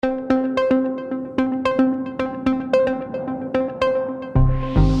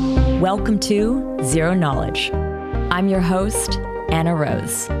Welcome to Zero Knowledge. I'm your host, Anna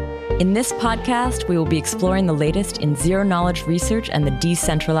Rose. In this podcast, we will be exploring the latest in zero-knowledge research and the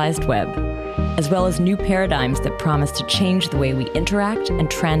decentralized web, as well as new paradigms that promise to change the way we interact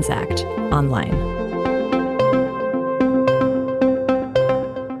and transact online.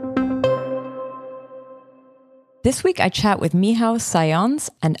 This week, I chat with Michał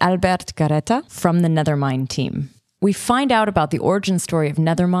Sajons and Albert Gareta from the Nethermind team. We find out about the origin story of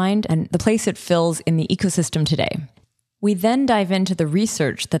Nethermind and the place it fills in the ecosystem today. We then dive into the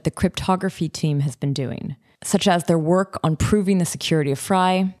research that the cryptography team has been doing, such as their work on proving the security of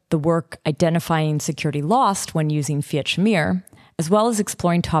Fry, the work identifying security lost when using Fiat Shamir, as well as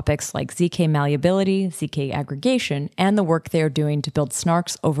exploring topics like ZK malleability, ZK aggregation, and the work they are doing to build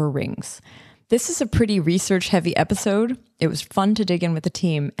snarks over rings. This is a pretty research-heavy episode. It was fun to dig in with the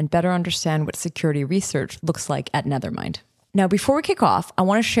team and better understand what security research looks like at Nethermind. Now, before we kick off, I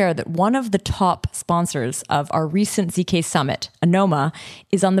want to share that one of the top sponsors of our recent ZK Summit, Anoma,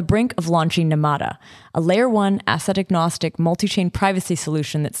 is on the brink of launching Nemada, a Layer 1 asset-agnostic multi-chain privacy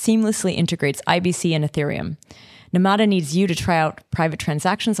solution that seamlessly integrates IBC and Ethereum. Nemada needs you to try out private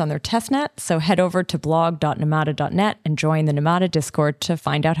transactions on their testnet, so head over to blog.nemada.net and join the Nemada Discord to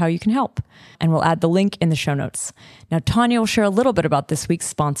find out how you can help. And we'll add the link in the show notes. Now, Tanya will share a little bit about this week's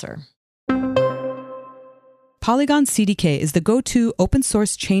sponsor. Polygon CDK is the go-to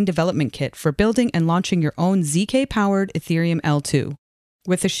open-source chain development kit for building and launching your own ZK-powered Ethereum L2.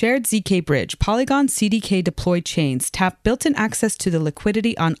 With a shared ZK bridge, Polygon CDK deployed chains tap built-in access to the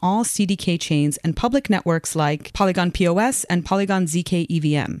liquidity on all CDK chains and public networks like Polygon POS and Polygon ZK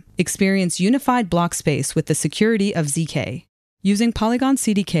EVM. Experience unified block space with the security of ZK. Using Polygon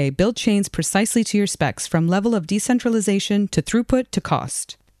CDK, build chains precisely to your specs from level of decentralization to throughput to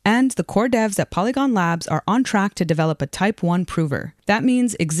cost. And the core devs at Polygon Labs are on track to develop a Type 1 prover. That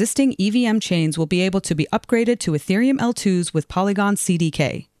means existing EVM chains will be able to be upgraded to Ethereum L2s with Polygon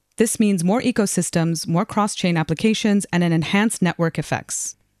CDK. This means more ecosystems, more cross-chain applications, and an enhanced network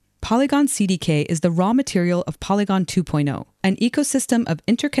effects. Polygon CDK is the raw material of Polygon 2.0, an ecosystem of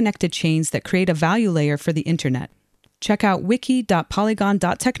interconnected chains that create a value layer for the internet. Check out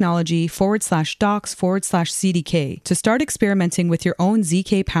wiki.polygon.technology/docs/CDK to start experimenting with your own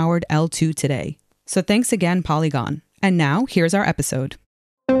ZK-powered L2 today. So thanks again, Polygon. And now, here's our episode.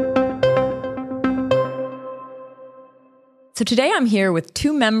 So today I'm here with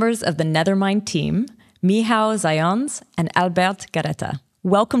two members of the Nethermind team, Michał Sajons and Albert Gareta.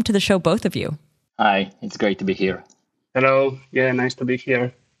 Welcome to the show, both of you. Hi, it's great to be here. Hello. Yeah, nice to be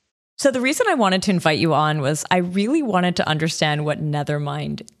here. So the reason I wanted to invite you on was I really wanted to understand what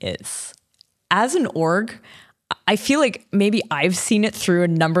Nethermind is. As an org, I feel like maybe I've seen it through a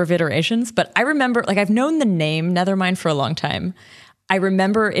number of iterations, but I remember, I've known the name Nethermind for a long time. I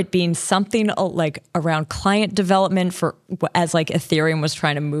remember it being something like around client development as Ethereum was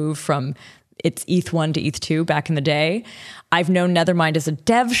trying to move from its ETH1 to ETH2 back in the day. I've known Nethermind as a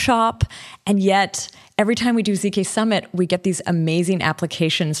dev shop, and yet every time we do ZK Summit, we get these amazing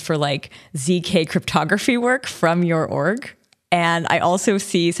applications for ZK cryptography work from your org. And I also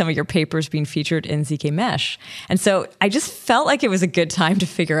see some of your papers being featured in ZK Mesh. And so I just felt like it was a good time to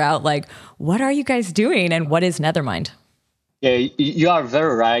figure out what are you guys doing and what is Nethermind? Yeah, you are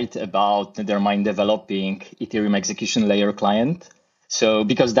very right about Nethermind developing Ethereum execution layer client. So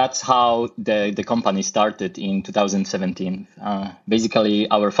because that's how the company started in 2017. Basically,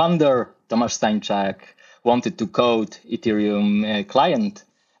 our founder, Tomasz Stańczak, wanted to code Ethereum client.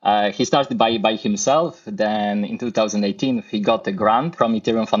 He started by himself. Then in 2018, he got a grant from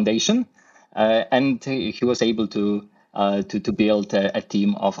Ethereum Foundation, and he was able to build a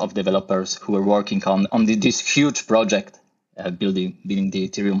team of developers who were working on this huge project, building the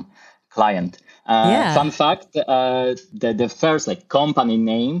Ethereum client. Fun fact, the first company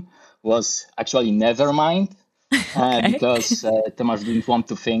name was actually Nevermind, because Tomasz didn't want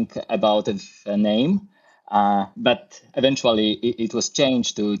to think about a name. But eventually it was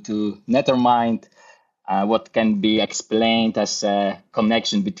changed to Nethermind, what can be explained as a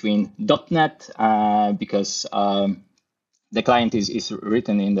connection between .NET, because the client is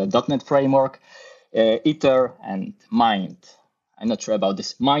written in the .NET framework, Ether and Mind. I'm not sure about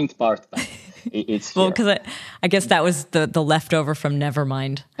this Mind part, but it's well, because I guess that was the leftover from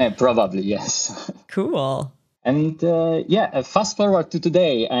Nevermind. Probably, yes. Cool. And fast forward to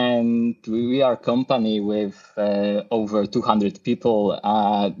today, and we are a company with over 200 people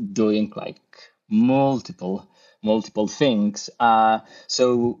doing multiple things.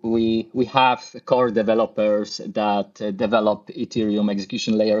 So we have core developers that develop Ethereum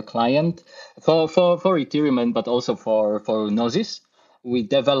execution layer client for Ethereum, but also for Gnosis. We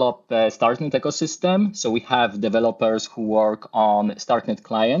develop a StartNet ecosystem. So we have developers who work on StartNet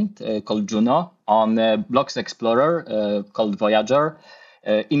client called Juno, on Blocks Explorer called Voyager.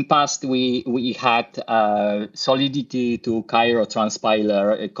 In past, we had Solidity to Cairo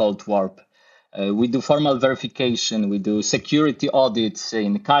transpiler called Warp. We do formal verification. We do security audits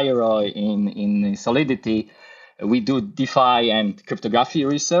in Cairo, in Solidity. We do DeFi and cryptography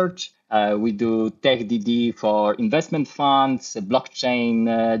research. We do TechDD for investment funds,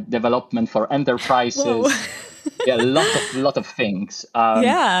 blockchain development for enterprises. Yeah, a lot of things.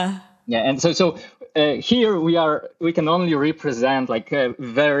 Yeah, and so here we can only represent like a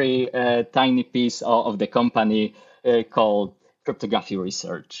very tiny piece of the company called cryptography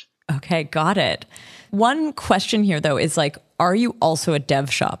research. Okay, got it. One question here, though, is like, are you also a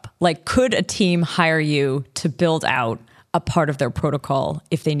dev shop? Like, could a team hire you to build out a part of their protocol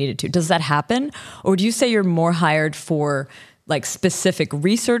if they needed to? Does that happen? Or do you say you're more hired for like specific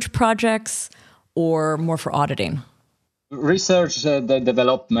research projects or more for auditing? Research, the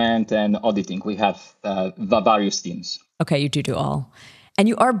development, and auditing. We have various teams. Okay, you do all. And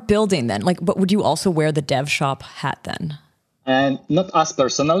you are building then, like, but would you also wear the dev shop hat then? And not us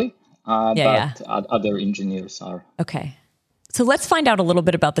personally, but other engineers are. Okay. So let's find out a little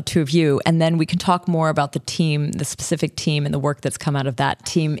bit about the two of you, and then we can talk more about the team, the specific team, and the work that's come out of that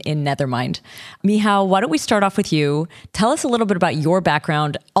team in Nethermind. Michał, why don't we start off with you? Tell us a little bit about your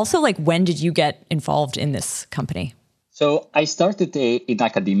background. Also, like, when did you get involved in this company? So I started in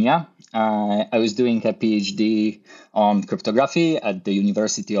academia. I was doing a PhD on cryptography at the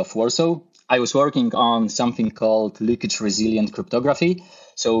University of Warsaw. I was working on something called leakage resilient cryptography.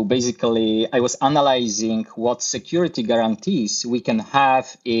 So basically, I was analyzing what security guarantees we can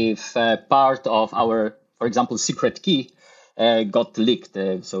have if part of our, for example, secret key got leaked.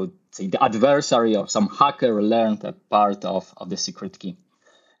 So say the adversary or some hacker learned a part of the secret key.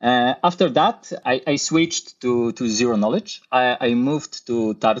 After that, I switched to zero knowledge. I moved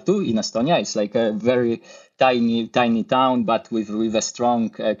to Tartu in Estonia. It's like a very tiny town, but with a strong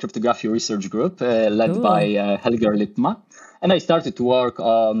cryptography research group led by Helger Lipma. And I started to work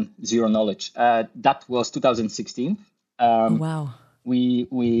on zero knowledge. That was 2016. Wow.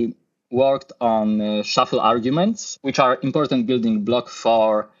 We worked on shuffle arguments, which are important building block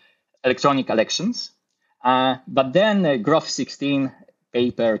for electronic elections. But then Graph 16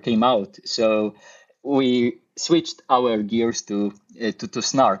 paper came out, so we switched our gears to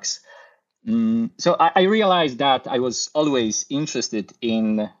snarks. So I realized that I was always interested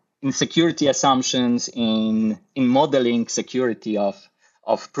in security assumptions, in modeling security of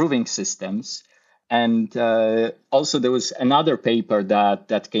proving systems. And also there was another paper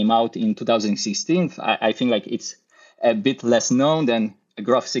that came out in 2016. I think like it's a bit less known than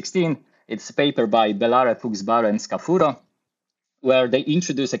Graph 16. It's a paper by Bellare, Fuchsbauer, and Scafuro, where they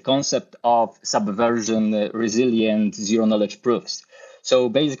introduce a concept of subversion resilient zero knowledge proofs. So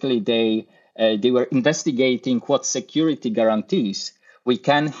basically they were investigating what security guarantees we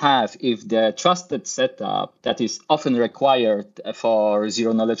can have if the trusted setup that is often required for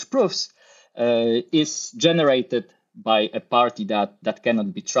zero knowledge proofs is generated by a party that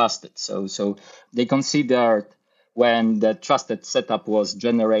cannot be trusted. So they considered when the trusted setup was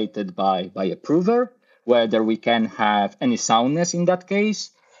generated by a prover, whether we can have any soundness in that case,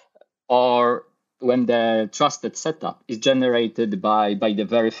 or when the trusted setup is generated by the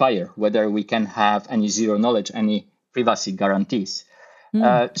verifier, whether we can have any zero knowledge, any privacy guarantees.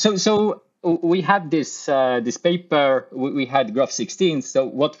 So we had this paper, we had Graph 16. So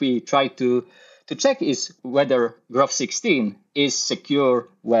what we try to check is whether Graph 16 is secure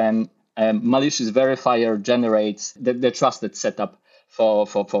when a malicious verifier generates the trusted setup for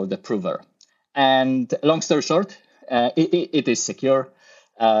the prover. And long story short, it is secure.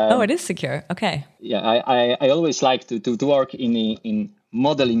 It is secure. Okay. Yeah, I always like to work in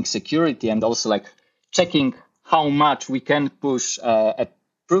modeling security and also like checking how much we can push a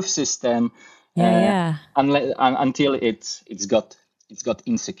proof system until it's got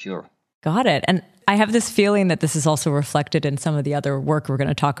insecure. Got it. And I have this feeling that this is also reflected in some of the other work we're going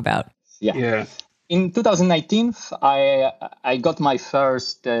to talk about. Yeah. In 2019, I got my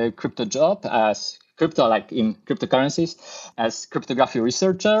first crypto job as in cryptocurrencies, as cryptography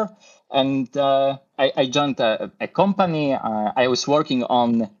researcher. And I joined a company. I was working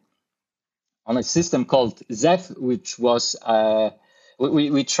on a system called Zeph, which was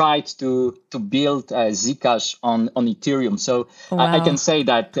we tried to build Zcash on Ethereum. So I can say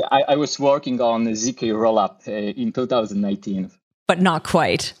that I was working on ZK rollup in 2019. But not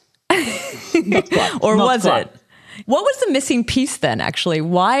quite. Not quite. Or not was quite. it? What was the missing piece then, actually?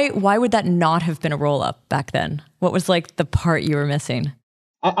 Why would that not have been a roll-up back then? What was like the part you were missing?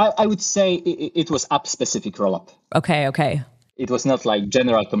 I would say it was app-specific rollup. Okay. It was not like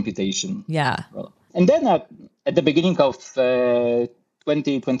general computation. Yeah. Rollup. And then at the beginning of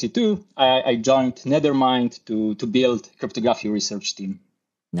 2022, I joined Nethermind to build cryptography research team.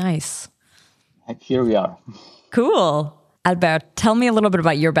 Nice. And here we are. Cool. Albert, tell me a little bit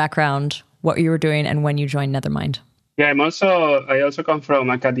about your background, what you were doing, and when you joined Nethermind. Yeah, I also come from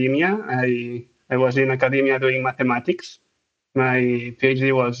academia. I was in academia doing mathematics. My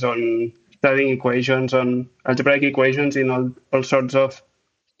PhD was on studying equations, on algebraic equations in all sorts of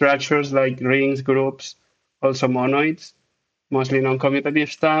structures like rings, groups, also monoids, mostly non-commutative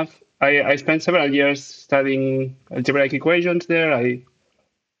stuff. I spent several years studying algebraic equations there.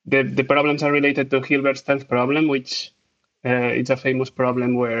 The problems are related to Hilbert's 10th problem, which it's a famous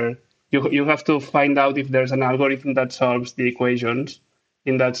problem where you have to find out if there's an algorithm that solves the equations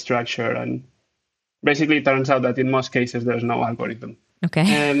in that structure. And basically, it turns out that in most cases, there's no algorithm.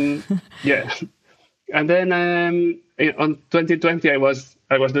 Okay. Yeah. And then on 2020, I was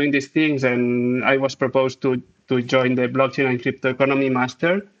doing these things, and I was proposed to join the Blockchain and Crypto Economy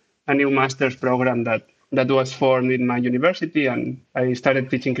Master, a new master's program that was formed in my university, and I started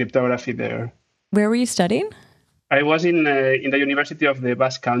teaching cryptography there. Where were you studying? I was in the University of the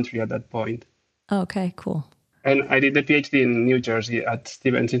Basque Country at that point. Oh, okay, cool. And I did the PhD in New Jersey at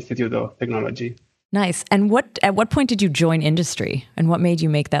Stevens Institute of Technology. Nice. And at what point did you join industry, and what made you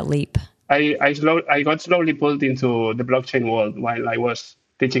make that leap? I got slowly pulled into the blockchain world while I was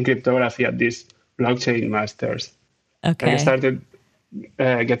teaching cryptography at this blockchain masters. Okay. I started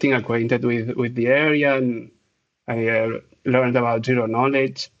getting acquainted with the area, and I learned about zero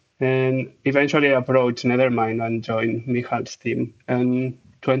knowledge, and eventually approached Nethermind and joined Michal's team in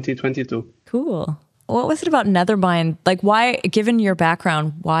 2022. Cool. What was it about Nethermind? Like, why, given your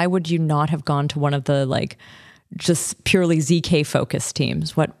background, why would you not have gone to one of the just purely ZK focused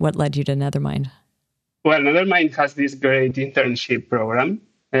teams? What led you to Nethermind? Well, Nethermind has this great internship program,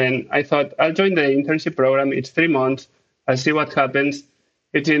 and I thought I'll join the internship program. It's 3 months. I'll see what happens.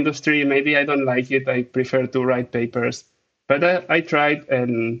 It's industry. Maybe I don't like it. I prefer to write papers. But I tried,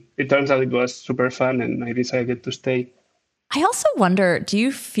 and it turns out it was super fun, and I decided to stay. I also wonder, do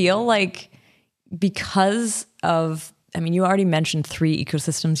you feel like because of, you already mentioned 3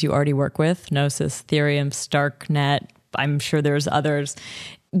 ecosystems you already work with, Gnosis, Ethereum, Starknet, I'm sure there's others.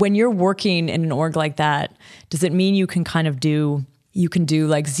 When you're working in an org like that, does it mean you can do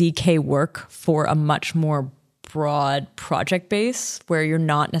like ZK work for a much more broad project base where you're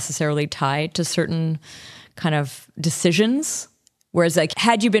not necessarily tied to certain kind of decisions? Whereas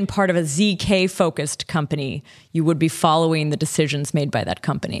had you been part of a ZK focused company, you would be following the decisions made by that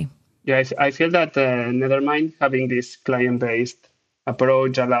company. Yeah, I feel that Nethermind having this client-based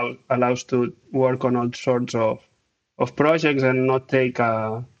approach allows to work on all sorts of projects and not take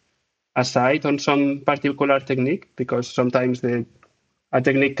a side on some particular technique, because sometimes a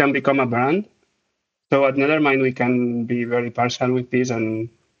technique can become a brand. So at Nethermind, we can be very partial with this and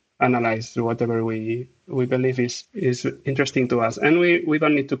analyze whatever we believe is interesting to us. And we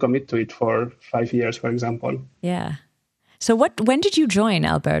don't need to commit to it for 5 years, for example. Yeah. So when did you join,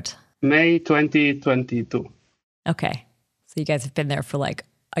 Albert? May 2022. Okay. So you guys have been there for like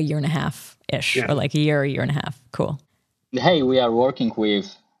a year and a half-ish, Yeah. or like a year and a half. Cool. Hey, we are working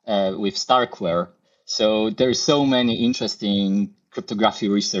with Starkware. So there's so many interesting cryptography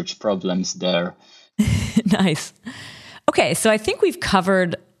research problems there. Nice. Okay, so I think we've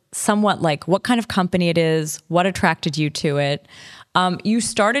covered somewhat like what kind of company it is, what attracted you to it. You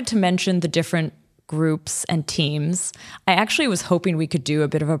started to mention the different groups and teams. I actually was hoping we could do a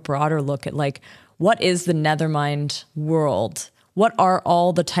bit of a broader look at like, what is the Nethermind world? What are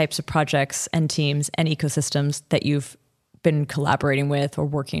all the types of projects and teams and ecosystems that you've been collaborating with or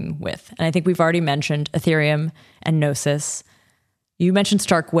working with? And I think we've already mentioned Ethereum and Gnosis. You mentioned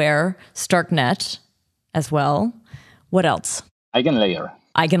Starkware, Starknet as well. What else? Eigenlayer.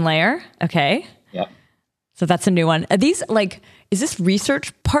 Okay. Yeah. So that's a new one. Are these is this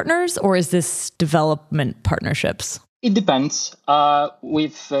research partners or is this development partnerships? It depends.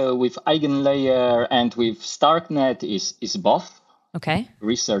 With Eigenlayer and with Starknet is both. Okay.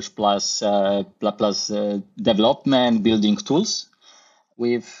 Research plus development, building tools.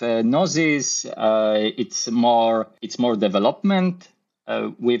 With Gnosis, it's more development.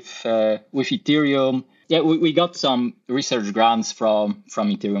 With Ethereum, we got some research grants from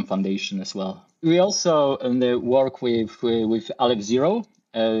Ethereum Foundation as well. We also work with Aleph Zero.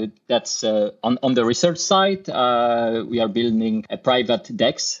 That's on the research side. We are building a private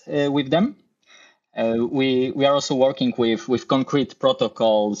DEX with them. We are also working with concrete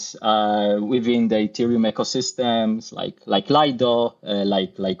protocols within the Ethereum ecosystems, like Lido,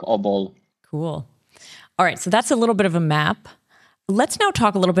 like Obol. Cool. All right, so that's a little bit of a map. Let's now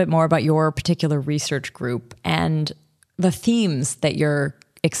talk a little bit more about your particular research group and the themes that you're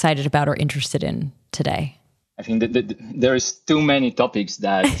excited about or interested in today. I think that there is too many topics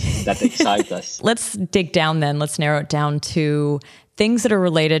that excite us. Let's dig down then. Let's narrow it down to things that are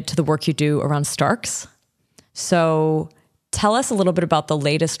related to the work you do around Starks. So tell us a little bit about the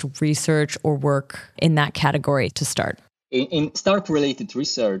latest research or work in that category to start. In Stark-related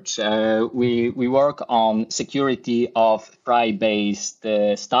research, we work on security of Fry-based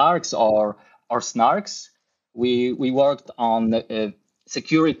Starks or Snarks. We worked on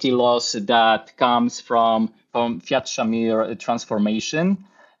security loss that comes from Fiat-Shamir transformation.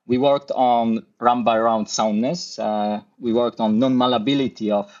 We worked on round-by-round soundness. We worked on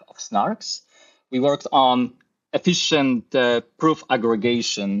non-malleability of Snarks. We worked on efficient proof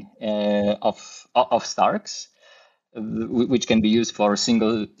aggregation of Starks, which can be used for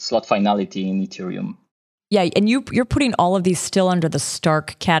single slot finality in Ethereum. Yeah, and you're putting all of these still under the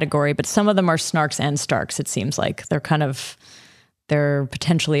Stark category, but some of them are Snarks and Starks, it seems like. They're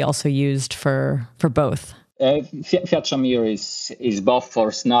potentially also used for both. Fiat-Shamir is both for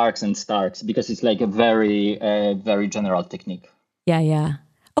Snarks and Starks because it's like a very general technique. Yeah.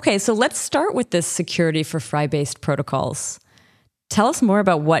 Okay, so let's start with this security for Fry-based protocols. Tell us more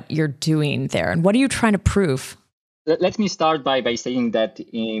about what you're doing there and what are you trying to prove? Let me start by saying that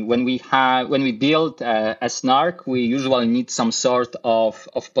when we build a Snark, we usually need some sort of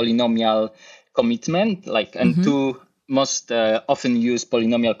polynomial commitment, and two most often used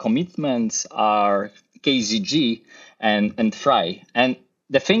polynomial commitments are KZG and Fry. And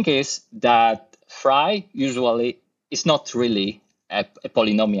the thing is that Fry usually is not really a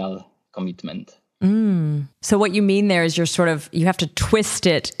polynomial commitment. So what you mean there is you have to twist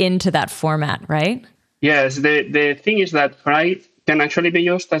it into that format, right? Yes, the thing is that Fry can actually be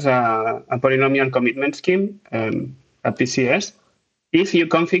used as a polynomial commitment scheme, a PCS, if you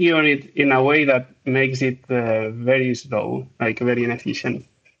configure it in a way that makes it very slow, like very inefficient.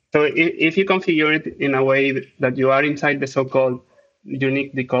 So if you configure it in a way that you are inside the so-called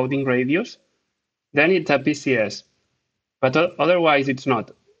unique decoding radius, then it's a PCS. But otherwise, it's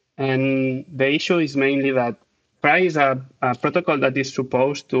not. And the issue is mainly that Fry is a protocol that is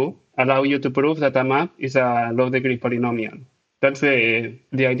supposed to allow you to prove that a map is a low-degree polynomial. That's the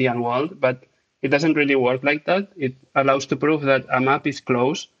ideal world, but it doesn't really work like that. It allows to prove that a map is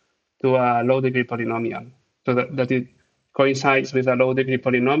close to a low-degree polynomial, so that it coincides with a low-degree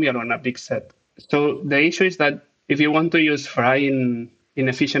polynomial on a big set. So the issue is that if you want to use Fry in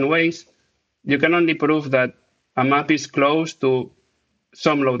efficient ways, you can only prove that a map is close to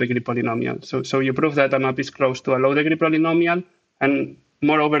some low-degree polynomial. So you prove that a map is close to a low-degree polynomial, and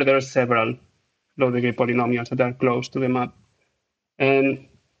moreover, there are several low-degree polynomials that are close to the map. And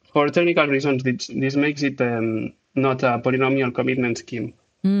for technical reasons, this makes it not a polynomial commitment scheme.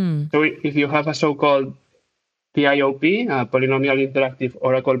 So if you have a so-called PIOP, a polynomial interactive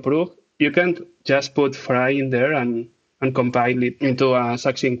oracle proof, you can't just put Fry in there and compile it into a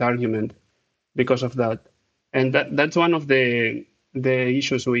succinct argument because of that. And that's one of the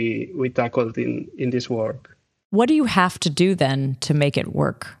issues we tackled in this work. What do you have to do then to make it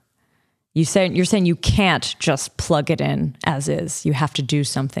work? You're saying you can't just plug it in as is. You have to do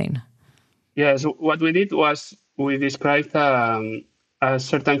something. Yeah, so what we did was we described a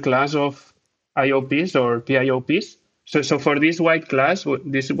certain class of IOPs or PIOPs. So for this white class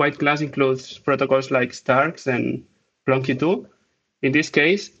includes protocols like Starks and Plonky2. In this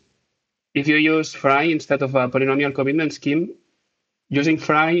case, if you use Fry instead of a polynomial commitment scheme, using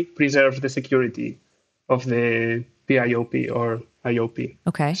Fry preserves the security of the PIOP or IOP.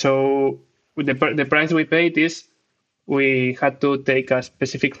 Okay. So the price we paid is we had to take a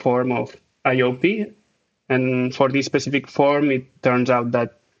specific form of IOP. And for this specific form, it turns out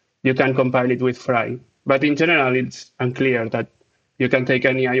that you can compile it with Fry. But in general, it's unclear that you can take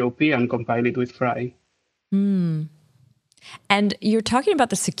any IOP and compile it with Fry. And you're talking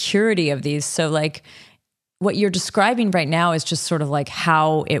about the security of these. So like what you're describing right now is just sort of like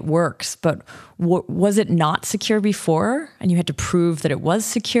how it works. But was it not secure before? And you had to prove that it was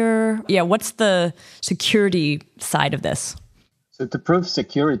secure? Yeah, what's the security side of this? So to prove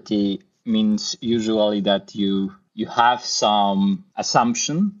security means usually that you have some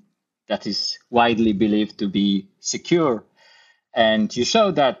assumption that is widely believed to be secure. And you show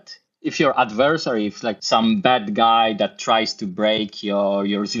that if your adversary, if like some bad guy that tries to break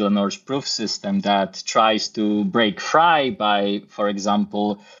your zero-knowledge proof system, that tries to break Fry by, for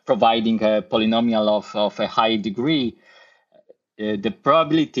example, providing a polynomial of a high degree, the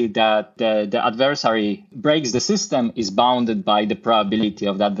probability that the adversary breaks the system is bounded by the probability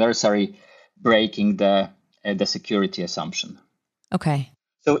of the adversary breaking the security assumption. Okay.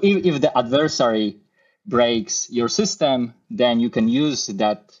 So if the adversary breaks your system, then you can use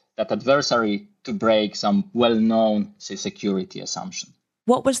that adversary to break some well-known security assumption.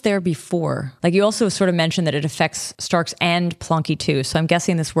 What was there before? Like you also sort of mentioned that it affects Starks and Plonky too. So I'm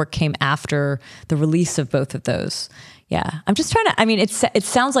guessing this work came after the release of both of those. Yeah. I'm just trying to, I mean, it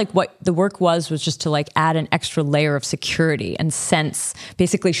sounds like what the work was just to like add an extra layer of security and sense,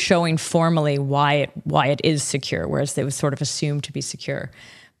 basically showing formally why it is secure, whereas it was sort of assumed to be secure.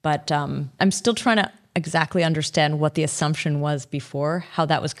 But I'm still trying to exactly understand what the assumption was before, how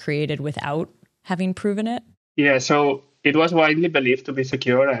that was created without having proven it. Yeah, so it was widely believed to be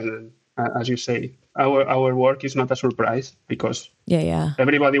secure, and as you say, our work is not a surprise because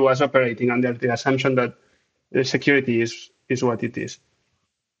everybody was operating under the assumption that the security is what it is.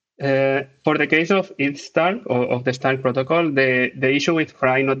 For the case of Stark or of the Stark protocol, the issue with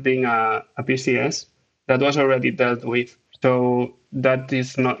Fry not being a PCS, that was already dealt with. So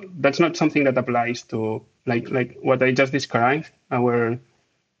that's not something that applies to like what I just described.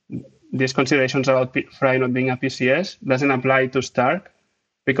 These considerations about Fry not being a PCS doesn't apply to Stark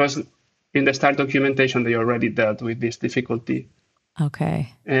because in the Stark documentation they already dealt with this difficulty.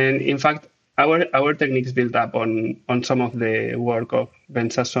 Okay. And in fact, our techniques build up on some of the work of Ben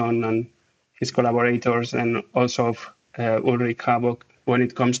Sasson and his collaborators, and also of Ulrich Habok when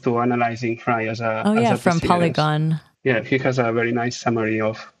it comes to analyzing Fry as a from PCS. Polygon. Yeah, he has a very nice summary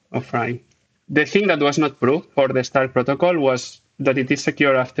of Fry. The thing that was not proved for the Stark protocol was that it is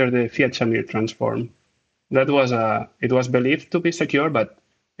secure after the Fiat-Shamir transform. It was believed to be secure, but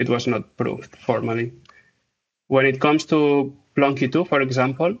it was not proved formally. When it comes to Plonky 2, for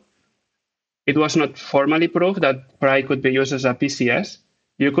example, it was not formally proved that Fry could be used as a PCS.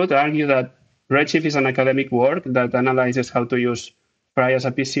 You could argue that Redshift is an academic work that analyzes how to use Fry as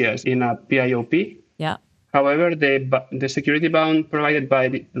a PCS in a PIOP. Yeah. However, the security bound provided by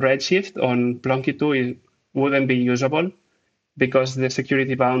Redshift on Plonky 2 wouldn't be usable because the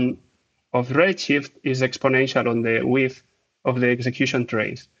security bound of Redshift is exponential on the width of the execution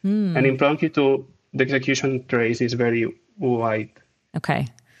trace. And in Plonky 2, the execution trace is very wide. Okay.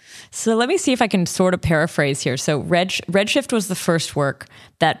 So let me see if I can sort of paraphrase here. So Redshift was the first work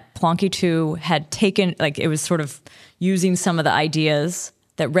that Plonky 2 had taken, like it was sort of using some of the ideas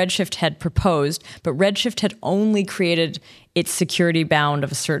that Redshift had proposed, but Redshift had only created its security bound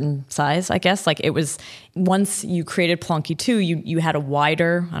of a certain size, I guess. Like it was, once you created Plonky 2, you had a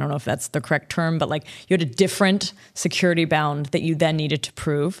wider, I don't know if that's the correct term, but like you had a different security bound that you then needed to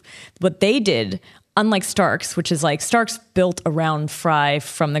prove. What they did, unlike Starks, which is like Starks built around Fry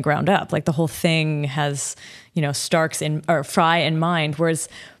from the ground up, like the whole thing has, Starks or Fry in mind, whereas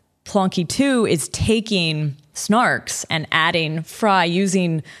Plonky 2 is taking Snarks and adding Fry,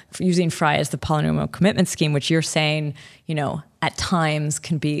 using Fry as the polynomial commitment scheme, which you're saying, at times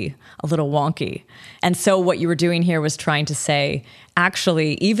can be a little wonky. And so what you were doing here was trying to say,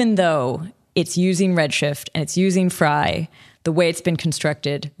 actually, even though it's using Redshift and it's using Fry, the way it's been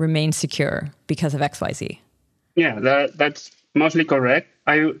constructed remains secure because of XYZ. Yeah, that's mostly correct.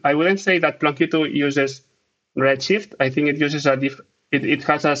 I wouldn't say that Plonky 2 uses Redshift. I think it uses it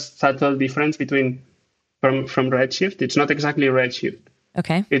has a subtle difference from Redshift. It's not exactly Redshift.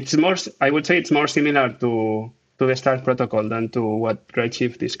 Okay. I would say it's more similar to the Stark protocol than to what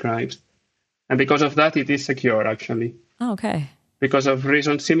Redshift describes. And because of that, it is secure, actually. Oh, okay. Because of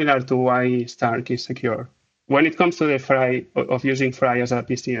reasons similar to why Stark is secure. When it comes to the Fry, of using Fry as a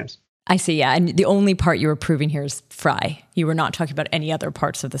PCS. I see, yeah. And the only part you were proving here is Fry. You were not talking about any other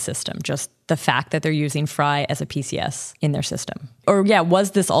parts of the system, just the fact that they're using Fry as a PCS in their system. Or yeah,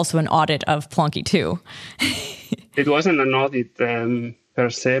 was this also an audit of Plonky 2? It wasn't an audit per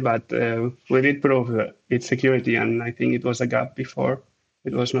se, but we did prove its security, and I think it was a gap before.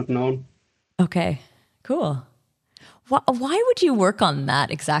 It was not known. Okay, cool. Why would you work on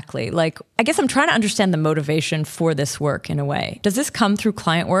that exactly? Like, I guess I'm trying to understand the motivation for this work in a way. Does this come through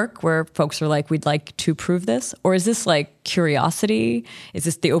client work where folks are like, we'd like to prove this? Or is this like curiosity? Is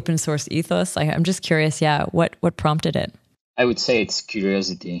this the open source ethos? I'm just curious, what prompted it? I would say it's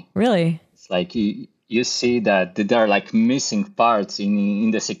curiosity. Really? It's like you see that there are like missing parts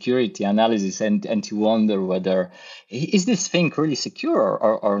in the security analysis, and you wonder whether is this thing really secure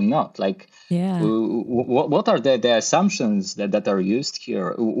or not? Like, Yeah. what are the assumptions that are used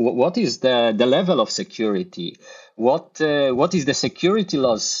here? What is the level of security? What is the security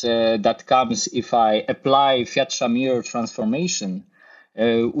loss that comes if I apply Fiat-Shamir transformation?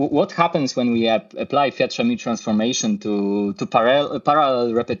 What happens when we apply Fiat-Shamir transformation to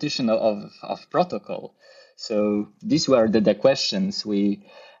parallel repetition of protocol? So these were the questions we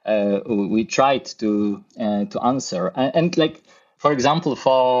tried to answer, and like, for example,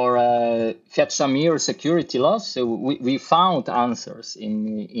 for Fiat-Shamir security loss, so we found answers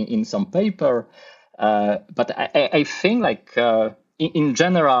in some paper, but I think like in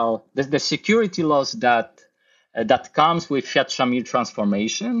general the security loss that comes with Fiat-Shamir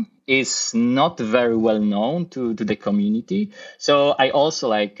transformation is not very well known to the community. So I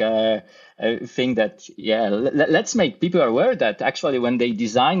also think that, let's make people aware that actually when they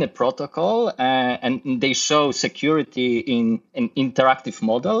design a protocol and they show security in an interactive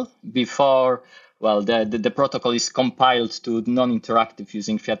model before, well, the protocol is compiled to non-interactive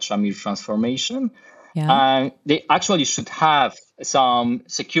using Fiat-Shamir transformation, they actually should have some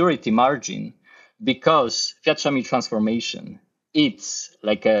security margin, because Fiat-Shamir transformation, it's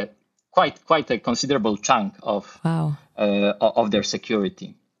like a quite a considerable chunk of their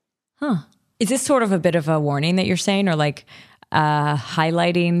security. Huh. Is this sort of a bit of a warning that you're saying, or like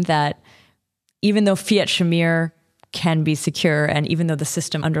highlighting that even though Fiat-Shamir can be secure, and even though the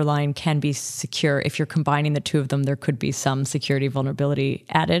system underlying can be secure, if you're combining the two of them, there could be some security vulnerability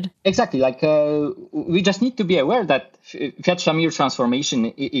added? Exactly. Like we just need to be aware that Fiat-Shamir transformation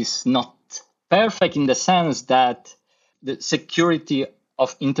is not perfect in the sense that the security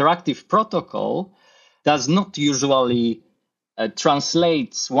of interactive protocol does not usually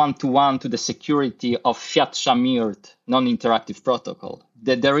translates one-to-one to the security of Fiat-Shamir non-interactive protocol.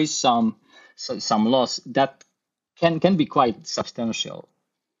 That there is some loss that can be quite substantial.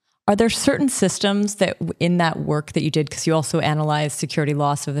 Are there certain systems that in that work that you did, because you also analyzed security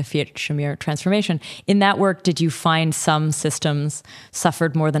loss of the Fiat-Shamir transformation, in that work, did you find some systems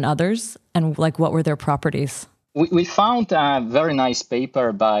suffered more than others? And like, what were their properties? We found a very nice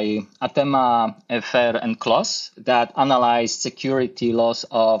paper by Atema, Fer, and Kloss that analyzed security loss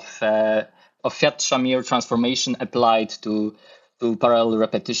of Fiat-Shamir transformation applied to parallel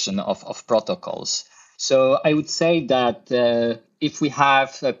repetition of protocols. So I would say that if we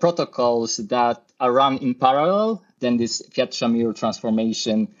have protocols that are run in parallel, then this Fiat-Shamir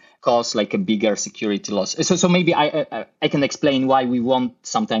transformation cause like a bigger security loss. So maybe I can explain why we want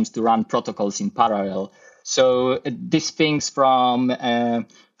sometimes to run protocols in parallel. So these things from,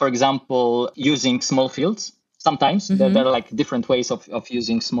 for example, using small fields. Sometimes there are like different ways of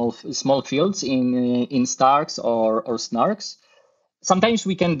using small fields in Starks or Snarks. Sometimes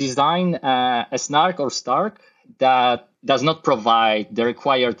we can design a Snark or Stark that does not provide the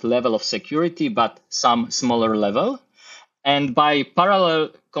required level of security, but some smaller level. And by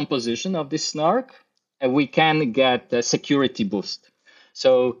parallel composition of this Snark, we can get a security boost.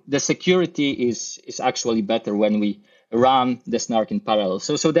 So the security is actually better when we run the Snark in parallel.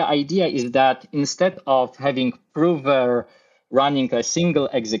 So the idea is that instead of having prover running a single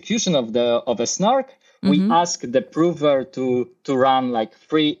execution of a Snark, we ask the prover to run like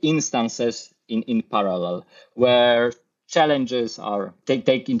 3 instances in parallel, where challenges are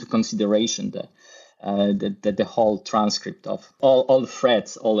take into consideration the whole transcript of all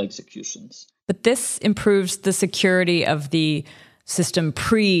threads, all executions. But this improves the security of the system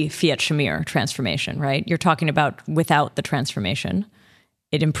pre-Fiat-Shamir transformation, right? You're talking about without the transformation.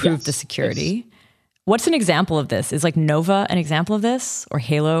 It improved the security. Yes. What's an example of this? Is like Nova an example of this? Or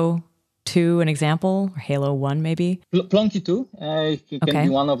Halo 2 an example? Or Halo 1 maybe? Plonky 2 can be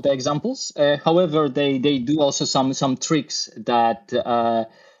one of the examples. However, they do also some tricks that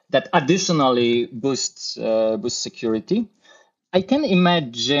additionally boost security. I can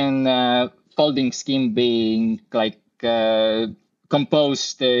imagine folding scheme being like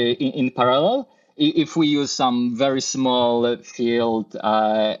composed in parallel if we use some very small field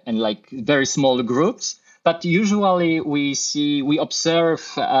and like very small groups. But usually we observe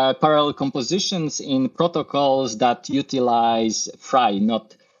parallel compositions in protocols that utilize Fry,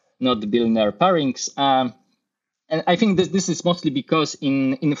 not billionaire pairings. And I think this is mostly because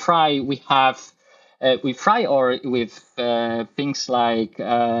in Fry we have with Fry or with things like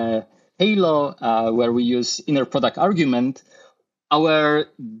Halo, where we use inner product argument, our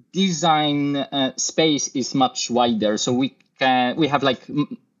design space is much wider. So we have like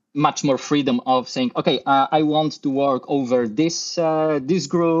much more freedom of saying, okay, I want to work over this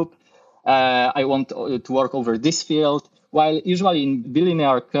group, I want to work over this field. While usually in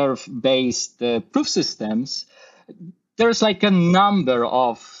bilinear curve-based proof systems, there's like a number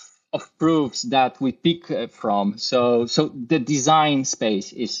of proofs that we pick from. So the design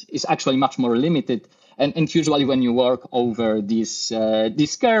space is actually much more limited. And usually when you work over these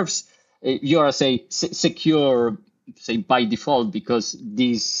curves, you are secure, by default, because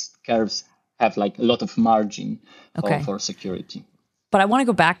these curves have like a lot of margin for security. But I want to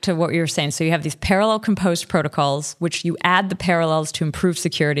go back to what you were saying. So you have these parallel composed protocols, which you add the parallels to improve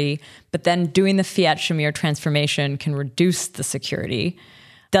security, but then doing the Fiat-Shamir transformation can reduce the security.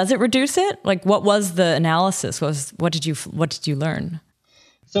 Does it reduce it? Like, what was the analysis? What did you learn?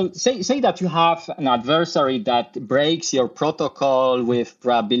 So say that you have an adversary that breaks your protocol with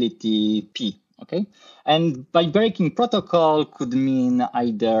probability P, okay? And by breaking protocol could mean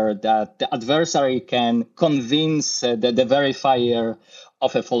either that the adversary can convince the verifier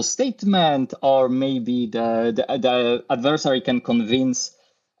of a false statement, or maybe the adversary can convince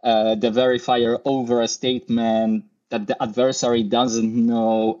the verifier over a statement that the adversary doesn't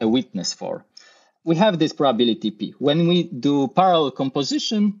know a witness for. We have this probability P. When we do parallel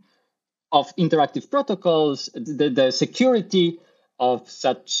composition of interactive protocols, the security of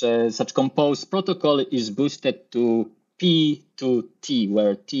such composed protocol is boosted to P to T,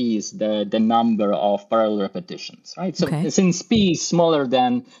 where T is the number of parallel repetitions, right? So since P is smaller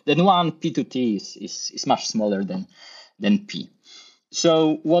than 1, P to T is much smaller than P.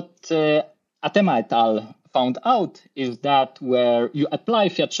 So what Atema et al. Found out is that where you apply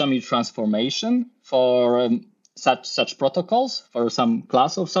Fiat-Shamir transformation for such protocols, for some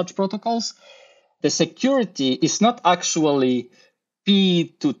class of such protocols, the security is not actually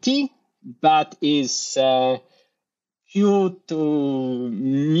P to T, but is Q to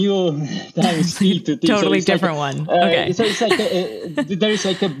mu times P to T. Totally so different one. Okay. So it's like there is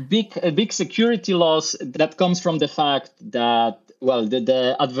like a big security loss that comes from the fact that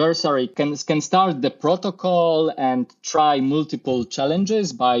the adversary can start the protocol and try multiple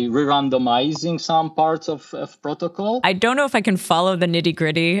challenges by re-randomizing some parts of protocol. I don't know if I can follow the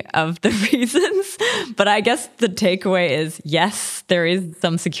nitty-gritty of the reasons, but I guess the takeaway is, yes, there is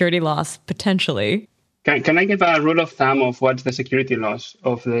some security loss potentially. Can I give a rule of thumb of what's the security loss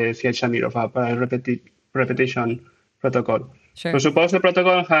of the Fiat-Shamir, of a repetition protocol? Sure. So suppose the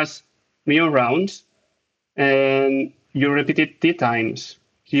protocol has mu rounds and you repeat it T times.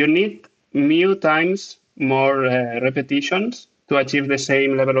 You need mu times more repetitions to achieve the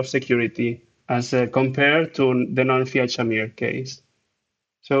same level of security as compared to the non-Fiat-Shamir case.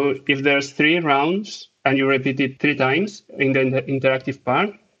 So if there's 3 rounds and you repeat it 3 times in the interactive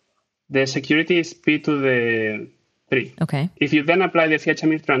part, the security is P to the 3. Okay. If you then apply the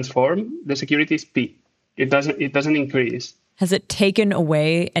Fiat-Shamir transform, the security is P. It doesn't increase. Has it taken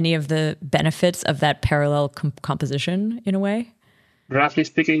away any of the benefits of that parallel composition in a way? Roughly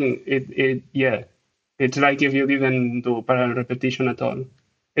speaking, yeah. It's like if you didn't do parallel repetition at all.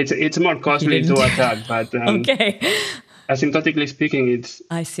 It's more costly to attack, but okay. Asymptotically speaking, it's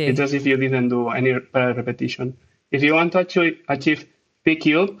as if you didn't do any parallel repetition. If you want to achieve P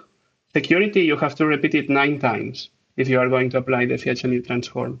cube security, you have to repeat it 9 times if you are going to apply the Fiat-Shamir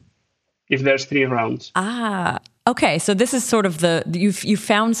transform, if there's 3 rounds. Okay, so this is sort of you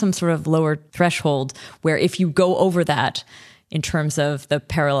found some sort of lower threshold where if you go over that in terms of the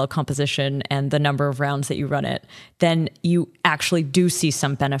parallel composition and the number of rounds that you run it, then you actually do see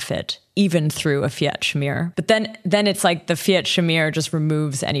some benefit even through a Fiat-Shamir. But then it's like the Fiat-Shamir just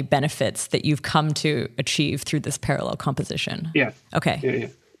removes any benefits that you've come to achieve through this parallel composition. Yeah. Okay. Yeah.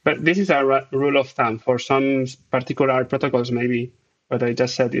 But this is a rule of thumb. For some particular protocols, maybe what I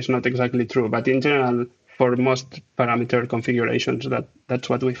just said is not exactly true. But in general, for most parameter configurations, that's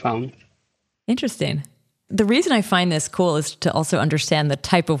what we found. Interesting. The reason I find this cool is to also understand the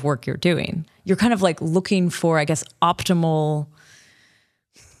type of work you're doing. You're kind of like looking for, I guess, optimal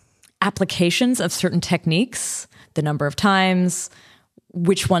applications of certain techniques, the number of times,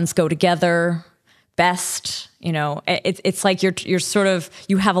 which ones go together best. You know, it's like you're sort of,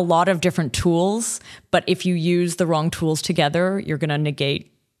 you have a lot of different tools, but if you use the wrong tools together, you're going to negate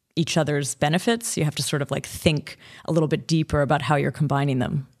each other's benefits. You have to sort of like think a little bit deeper about how you're combining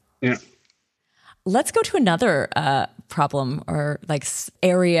them. Yeah. Let's go to another problem or like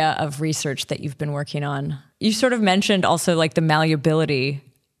area of research that you've been working on. You sort of mentioned also like the malleability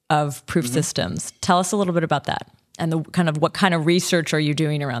of proof systems. Tell us a little bit about that and what kind of research are you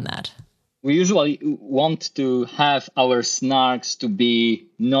doing around that? We usually want to have our snarks to be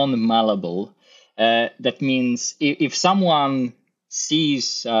non-malleable. That means if someone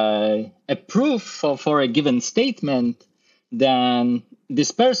sees a proof for a given statement, then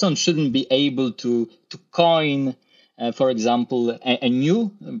this person shouldn't be able to coin, for example, a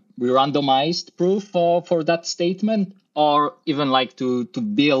new randomized proof for that statement, or even like to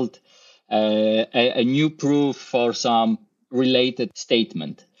build a new proof for some related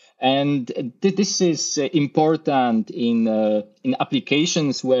statement. And this is important in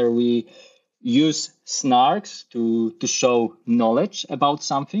applications where we use snarks to show knowledge about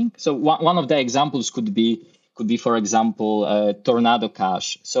something. So one of the examples could be, for example, Tornado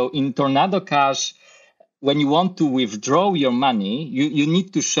Cash. So in Tornado Cash, when you want to withdraw your money, you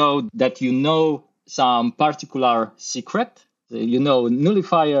need to show that you know some particular secret,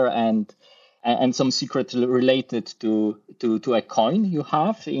 nullifier and some secret related to a coin you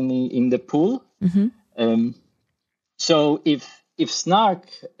have in the pool. Mm-hmm. So if snark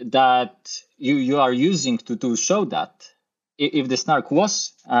that you are using to show that, if the snark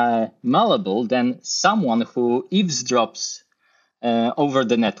was malleable, then someone who eavesdrops over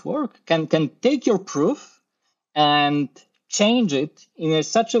the network can take your proof and change it in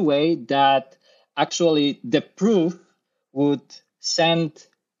such a way that actually the proof would send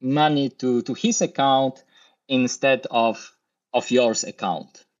money to his account instead of yours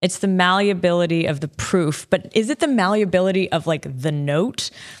account. It's the malleability of the proof, but is it the malleability of like the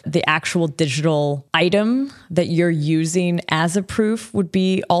note, the actual digital item that you're using as a proof would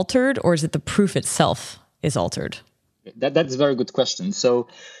be altered, or is it the proof itself is altered? That's a very good question. So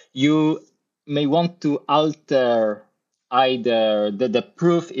you may want to alter either the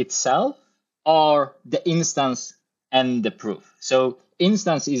proof itself or the instance and the proof. So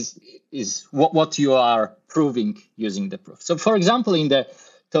instance is what you are proving using the proof. So for example, in the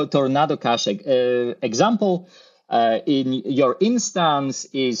Tornado Cash example, in your instance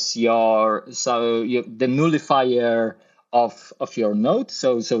is the nullifier of your node.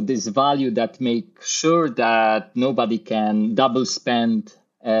 So this value that make sure that nobody can double spend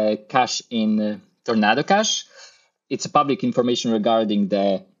cash in Tornado Cash. It's a public information regarding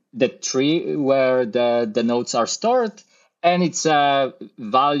the tree where the nodes are stored, and it's a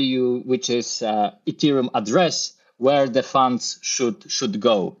value which is Ethereum address where the funds should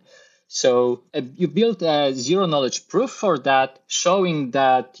go. So you build a zero knowledge proof for that, showing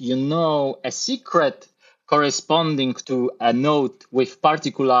that you know a secret corresponding to a node with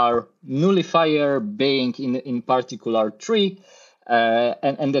particular nullifier being in particular tree,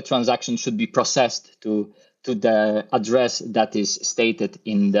 and the transaction should be processed to the address that is stated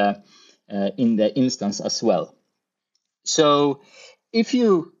in the instance as well. So if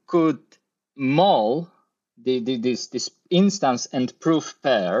you could mull this instance and proof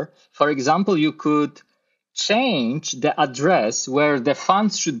pair, for example, you could change the address where the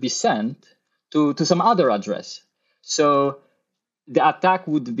funds should be sent to some other address. So the attack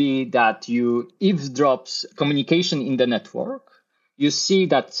would be that you eavesdrops communication in the network. You see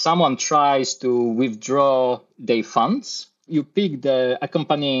that someone tries to withdraw their funds. You pick the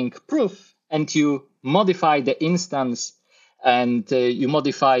accompanying proof and you modify the instance and you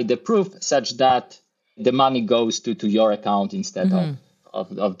modify the proof such that the money goes to your account instead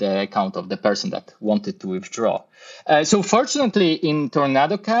of the account of the person that wanted to withdraw. So fortunately, in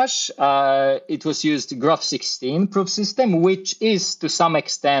Tornado Cash, it was used Graph16 proof system, which is to some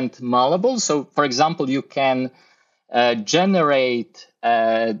extent malleable. So for example, you can generate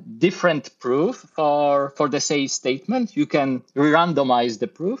a different proof for the same statement. You can randomize the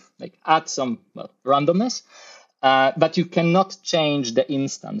proof, like add some randomness. But you cannot change the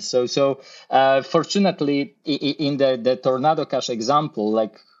instance. So fortunately, in the Tornado Cash example,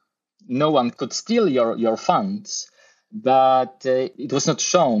 like no one could steal your funds, but it was not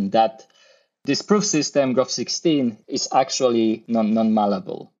shown that this proof system, Graph16, is actually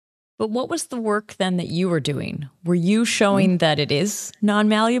non-malleable. But what was the work then that you were doing? Were you showing that it is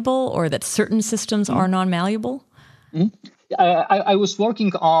non-malleable or that certain systems are non-malleable? I was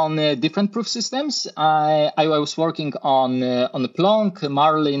working on different proof systems. I was working on Plonk,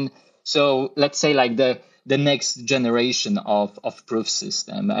 Marlin. So let's say like the next generation of proof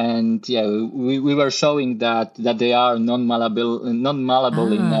system. And yeah, we were showing that they are non-malleable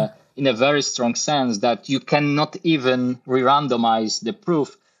in a very strong sense, that you cannot even re-randomize the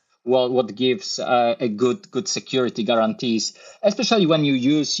proof. What gives a good security guarantees, especially when you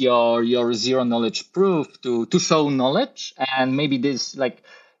use your zero knowledge proof to show knowledge. And maybe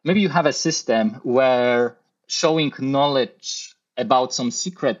you have a system where showing knowledge about some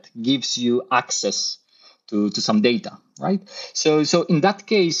secret gives you access to some data, right? So in that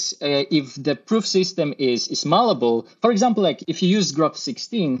case, if the proof system is malleable, for example, like if you use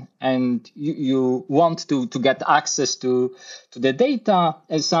Graph16 and you want to get access to the data,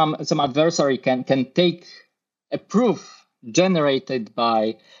 some adversary can take a proof generated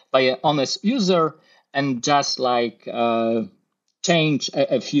by an honest user and just like change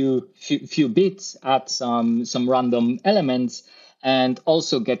a few bits, add some random elements, and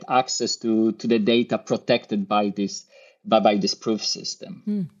also get access to the data protected by this proof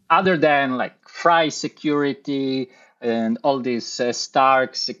system. Other than like Fry security and all this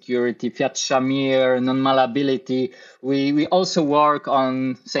Stark security, Fiat Shamir, non-malleability, we also work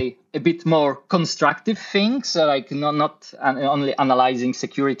on, say, a bit more constructive things, like not only analyzing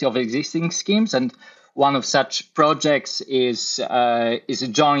security of existing schemes. And one of such projects is a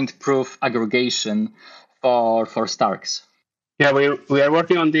joint proof aggregation for Starks. Yeah, we are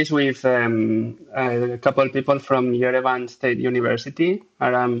working on this with a couple of people from Yerevan State University,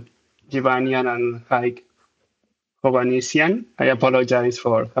 Aram Jivanian and Haik Hovanesian. I apologize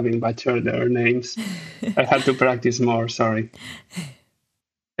for having butchered their names. I had to practice more, sorry.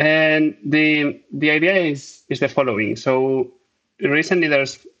 And the idea is the following. So recently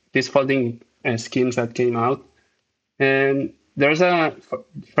there's these folding schemes that came out. And there's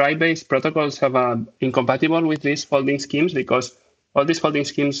Fry-based protocols have incompatible with these folding schemes because all these folding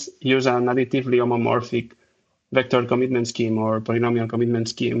schemes use an additively homomorphic vector commitment scheme or polynomial commitment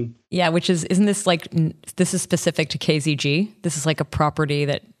scheme. Yeah, isn't this like, this is specific to KZG? This is like a property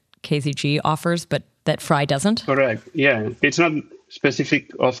that KZG offers, but that Fry doesn't? Correct, yeah. It's not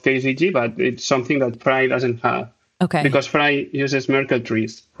specific of KZG, but it's something that Fry doesn't have. Okay. Because Fry uses Merkle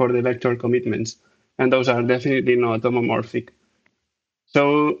trees for the vector commitments, and those are definitely not homomorphic.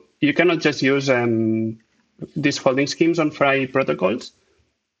 So you cannot just use these folding schemes on Fry protocols.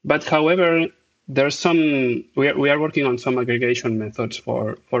 But however, there's we are working on some aggregation methods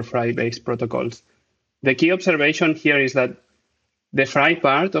for Fry-based protocols. The key observation here is that the Fry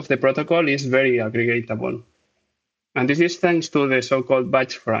part of the protocol is very aggregatable. And this is thanks to the so-called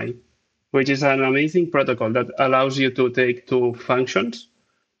batch Fry, which is an amazing protocol that allows you to take two functions,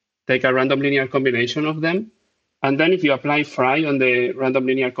 take a random linear combination of them, and then if you apply Fry on the random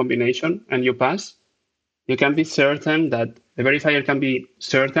linear combination and you pass, you can be certain that the verifier can be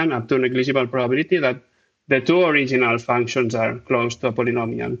certain up to negligible probability that the two original functions are close to a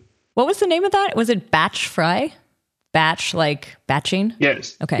polynomial. What was the name of that? Was it batch Fry? Batch, like batching?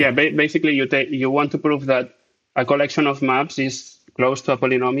 Yes. Okay. Yeah, basically you want to prove that a collection of maps is close to a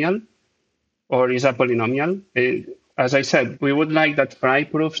polynomial or is a polynomial. As I said, we would like that Fry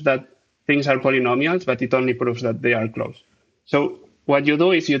proves that things are polynomials, but it only proves that they are close. So what you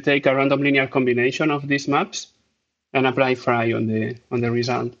do is you take a random linear combination of these maps and apply Fry on the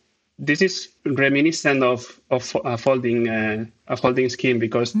result. This is reminiscent of a folding scheme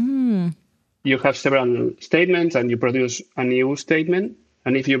because you have several statements and you produce a new statement.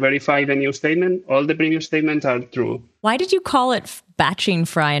 And if you verify the new statement, all the previous statements are true. Why did you call it batching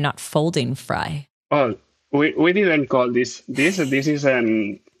Fry and not folding Fry? Oh, we didn't call this. This is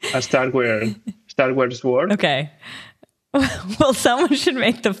a Starware's word. Okay. Well, someone should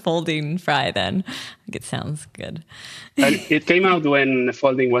make the folding Fry then. I think it sounds good. And it came out when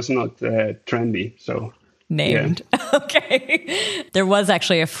folding was not trendy, so named. Yeah. Okay. There was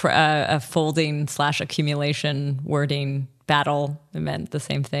actually a folding / accumulation wording battle. It meant the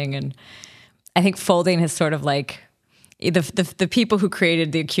same thing, and I think folding has sort of like the people who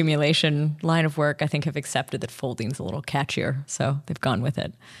created the accumulation line of work, I think, have accepted that folding's a little catchier, so they've gone with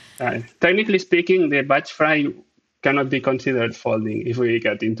it. Technically speaking, the batch Fry cannot be considered folding if we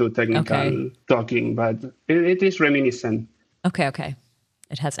get into technical talking, but it is reminiscent. Okay.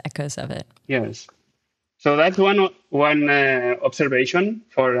 It has echoes of it. Yes. So that's one observation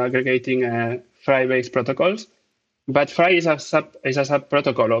for aggregating Fry-based protocols. But Fry is a sub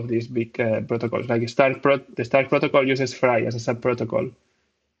protocol of these big protocols. Like the Stark protocol uses Fry as a sub protocol.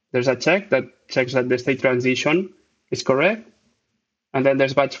 There's a check that checks that the state transition is correct, and then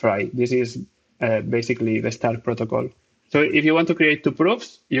there's batch Fry. This is basically the Stark protocol. So if you want to create two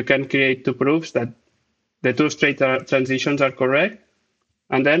proofs, you can create two proofs that the two state transitions are correct,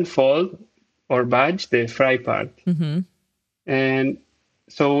 and then fold or batch the Fry part. Mm-hmm. And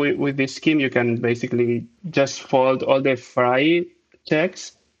so with this scheme, you can basically just fold all the Fry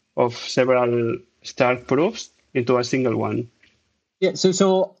checks of several Stark proofs into a single one. Yeah,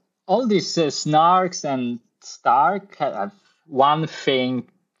 so all these snarks and Stark have one thing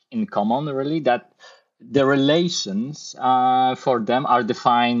in common, really, that the relations for them are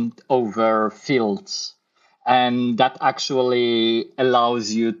defined over fields. And that actually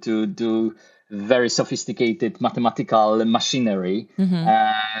allows you to do very sophisticated mathematical machinery. Mm-hmm.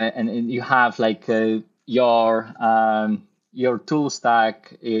 And you have like your tool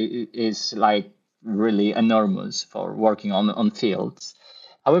stack is like really enormous for working on fields.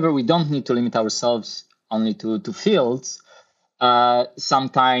 However, we don't need to limit ourselves only to fields.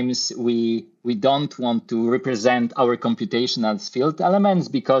 sometimes we don't want to represent our computation as field elements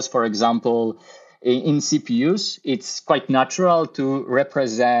because, for example, in CPUs, it's quite natural to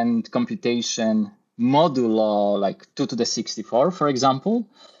represent computation modulo like 2 to the 64, for example,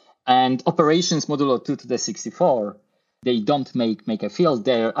 and operations modulo 2 to the 64. They don't make a field.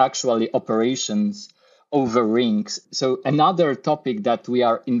 They're actually operations over rings. So another topic that we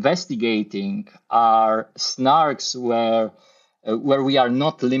are investigating are snarks where we are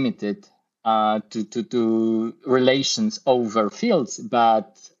not limited to relations over fields,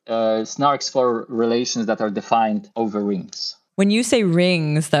 but snarks for relations that are defined over rings. When you say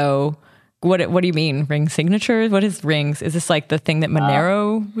rings, though, what do you mean? Ring signatures? What is rings? Is this like the thing that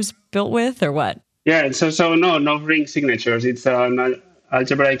Monero was built with, or what? Yeah, so no ring signatures. It's an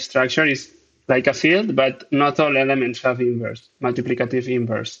algebraic structure. It's like a field, but not all elements have inverse, multiplicative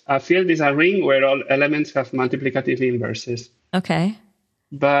inverse. A field is a ring where all elements have multiplicative inverses. Okay.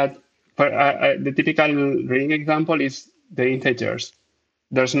 But for, the typical ring example is the integers.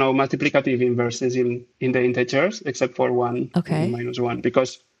 There's no multiplicative inverses in the integers except for 1 and minus 1,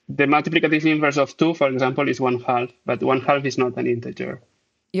 because the multiplicative inverse of 2, for example, is 1/2, but 1/2 is not an integer.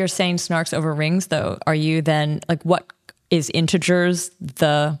 You're saying snarks over rings, though. Are you then, like, what is integers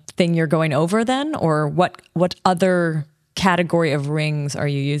the thing you're going over then? Or what other category of rings are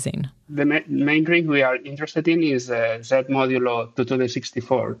you using? The main ring we are interested in is Z modulo 2 to the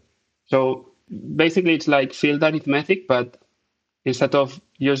 64. So basically it's like field arithmetic, but instead of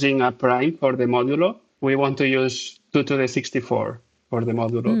using a prime for the modulo, we want to use 2 to the 64 for the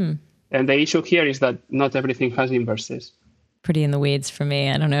modulo. And the issue here is that not everything has inverses. Pretty in the weeds for me.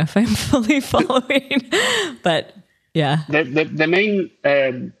 I don't know if I'm fully following, but yeah. The main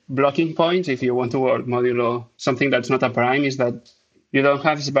blocking points, if you want to work modulo something that's not a prime, is that you don't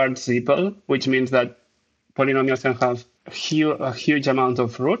have Schwarzschild, which means that polynomials can have a huge amount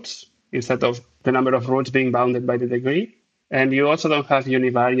of roots instead of the number of roots being bounded by the degree. And you also don't have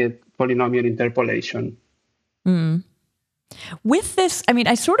univariate polynomial interpolation. With this, I mean,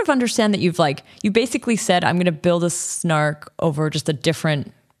 I sort of understand that you basically said, I'm going to build a snark over just a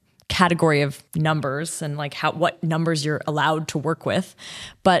different category of numbers and like what numbers you're allowed to work with.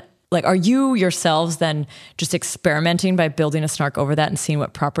 But like, are you yourselves then just experimenting by building a snark over that and seeing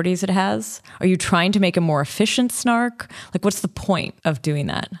what properties it has? Are you trying to make a more efficient snark? Like, what's the point of doing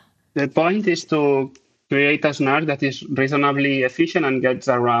that? The point is to create a snark that is reasonably efficient and gets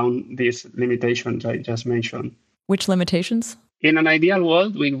around these limitations I just mentioned. Which limitations? In an ideal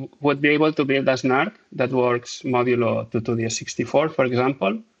world, we would be able to build a snark that works modulo 2 to the 64, for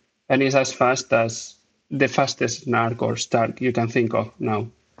example, and is as fast as the fastest snark or stark you can think of now.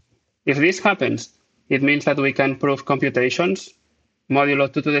 If this happens, it means that we can prove computations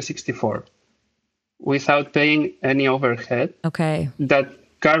modulo 2 to the 64 without paying any overhead that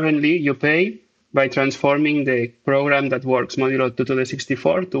currently you pay by transforming the program that works modulo 2 to the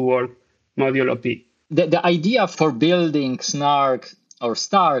 64 to work modulo P. The idea for building snark or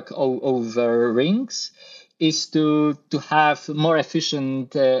stark over rings is to have more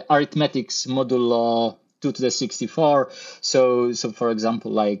efficient arithmetics modulo 2 to the 64. So for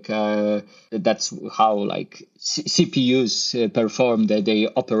example, like that's how like CPUs perform the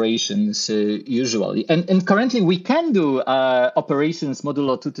operations usually. And currently we can do operations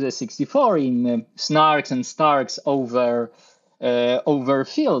modulo 2 to the 64 in snarks and starks over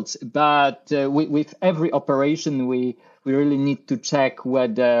fields, but with every operation we really need to check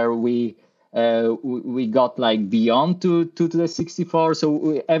whether we got like beyond 2 to the 64.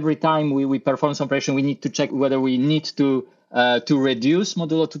 So every time we perform some operation, we need to check whether we need to reduce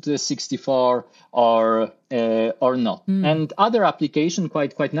modulo 2 to the 64 or not. And other application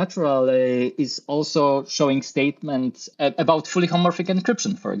quite natural is also showing statements about fully homomorphic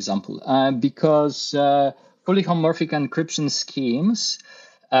encryption, for example, because fully homomorphic encryption schemes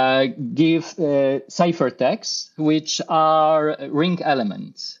give ciphertexts, which are ring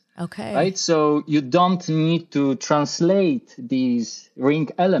elements. Okay. Right. So you don't need to translate these ring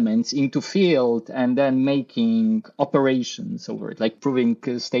elements into field and then making operations over it, like proving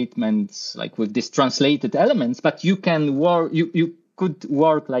statements like with these translated elements. But you can work. You could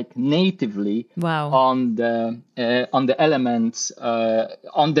work like natively on the elements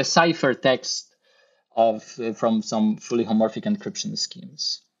on the ciphertext from some fully homomorphic encryption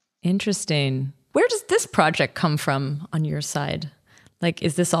schemes. Interesting. Where does this project come from on your side? Like,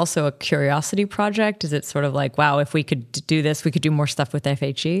 is this also a curiosity project? Is it sort of like, wow, if we could do this, we could do more stuff with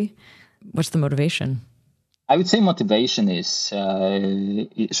FHE? What's the motivation? I would say motivation is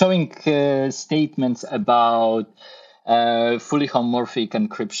showing statements about fully homomorphic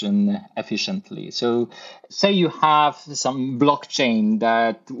encryption efficiently. So say you have some blockchain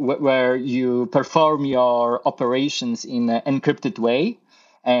where you perform your operations in an encrypted way,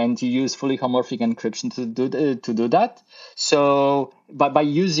 and you use fully homomorphic encryption to do that. So by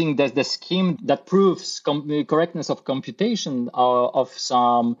using the scheme that proves correctness of computation of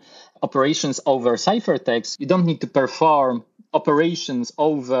some operations over ciphertext, you don't need to perform operations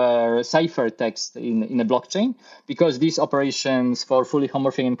over ciphertext in a blockchain, because these operations for fully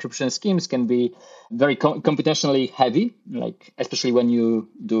homomorphic encryption schemes can be very computationally heavy, like especially when you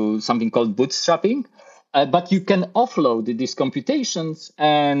do something called bootstrapping. But you can offload these computations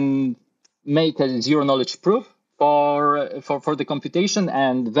and make a zero knowledge proof for the computation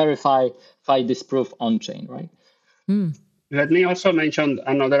and verify this proof on chain, right? Let me also mention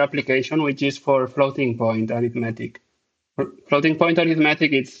another application, which is for floating point arithmetic. Floating point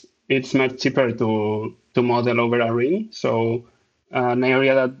arithmetic, it's much cheaper to model over a ring. So an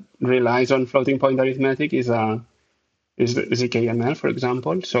area that relies on floating point arithmetic is ZKML, for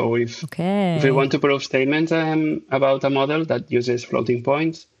example. So if we want to prove statements about a model that uses floating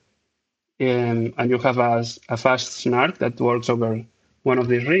points, and you have a fast snark that works over one of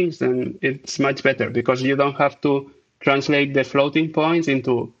these rings, then it's much better, because you don't have to translate the floating points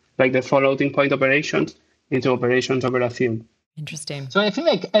into, like, the floating point operations into operations over a field. Interesting. So I feel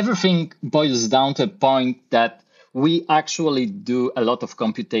like everything boils down to a point that we actually do a lot of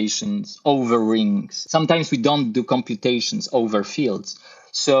computations over rings. Sometimes we don't do computations over fields.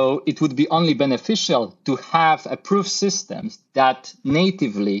 So it would be only beneficial to have a proof system that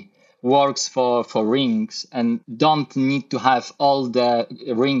natively works for rings and don't need to have all the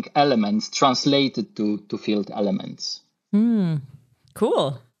ring elements translated to field elements.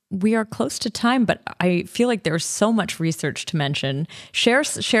 Cool. We are close to time, but I feel like there's so much research to mention. Share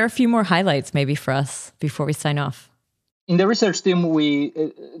a few more highlights maybe for us before we sign off. In the research team, we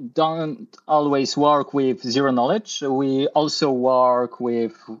don't always work with zero knowledge. We also work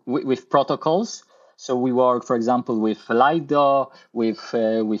with protocols. So we work, for example, with Lido, with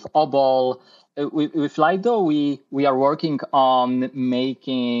OBOL. With Lido, we are working on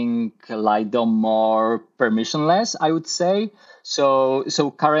making Lido more permissionless, I would say. So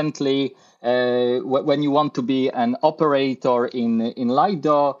currently, when you want to be an operator in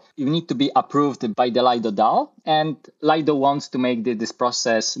Lido, you need to be approved by the Lido DAO. And Lido wants to make this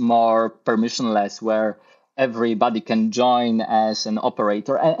process more permissionless, where everybody can join as an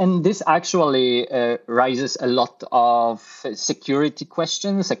operator. And this actually raises a lot of security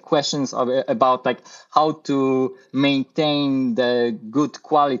questions, about like how to maintain the good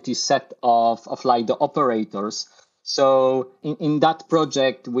quality set of Lido operators. So in that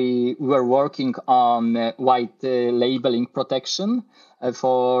project, we were working on white labeling protection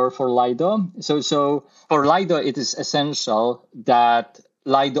for Lido. So for Lido, it is essential that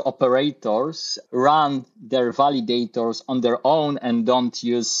Lido operators run their validators on their own and don't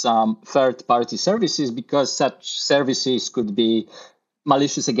use some third-party services, because such services could be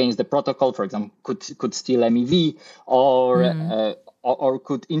malicious against the protocol. For example, could steal MEV or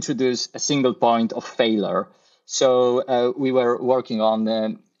could introduce a single point of failure. So we were working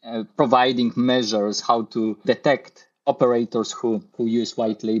on providing measures how to detect operators who use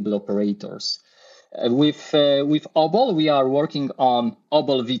white label operators. With OBOL, we are working on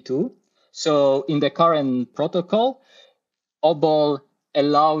OBOL v2. So in the current protocol, OBOL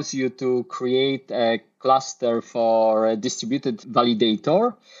allows you to create a cluster for a distributed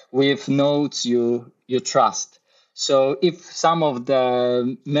validator with nodes you trust. So if some of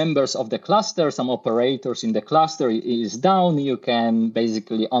the members of the cluster, some operators in the cluster is down, you can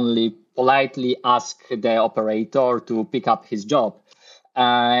basically only politely ask the operator to pick up his job.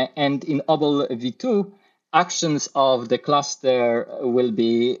 And in OBOL v2, actions of the cluster will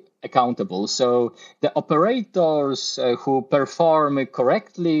be accountable. So the operators who perform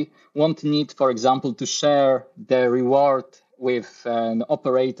correctly won't need, for example, to share the reward with an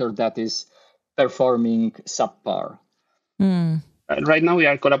operator that is performing subpar. Right now, we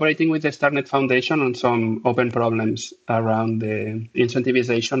are collaborating with the StarNet Foundation on some open problems around the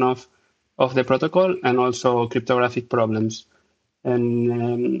incentivization of the protocol and also cryptographic problems.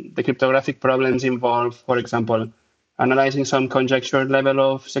 And the cryptographic problems involve, for example, analyzing some conjecture level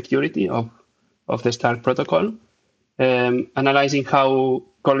of security of the Stark protocol, analyzing how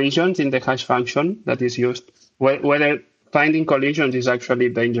collisions in the hash function that is used, whether finding collisions is actually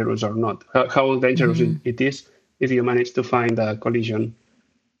dangerous or not, how dangerous it is if you manage to find a collision.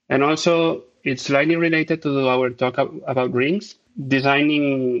 And also, it's slightly related to our talk about rings,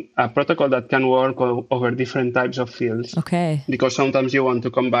 designing a protocol that can work over different types of fields. Okay. Because sometimes you want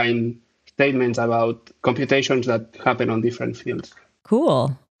to combine statements about computations that happen on different fields.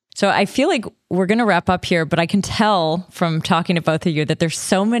 Cool. So I feel like we're going to wrap up here, but I can tell from talking to both of you that there's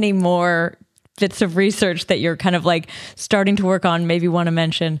so many more bits of research that you're kind of like starting to work on, maybe want to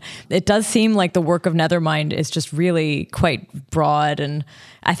mention. It does seem like the work of Nethermind is just really quite broad. And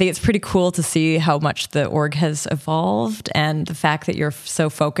I think it's pretty cool to see how much the org has evolved and the fact that you're so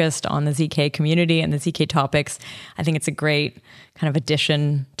focused on the ZK community and the ZK topics. I think it's a great kind of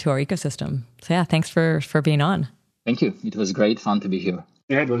addition to our ecosystem. So yeah, thanks for being on. Thank you. It was great fun to be here.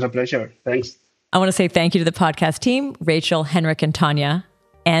 Yeah, it was a pleasure. Thanks. I want to say thank you to the podcast team, Rachel, Henrik, and Tanya,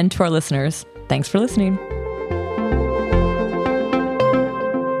 and to our listeners. Thanks for listening.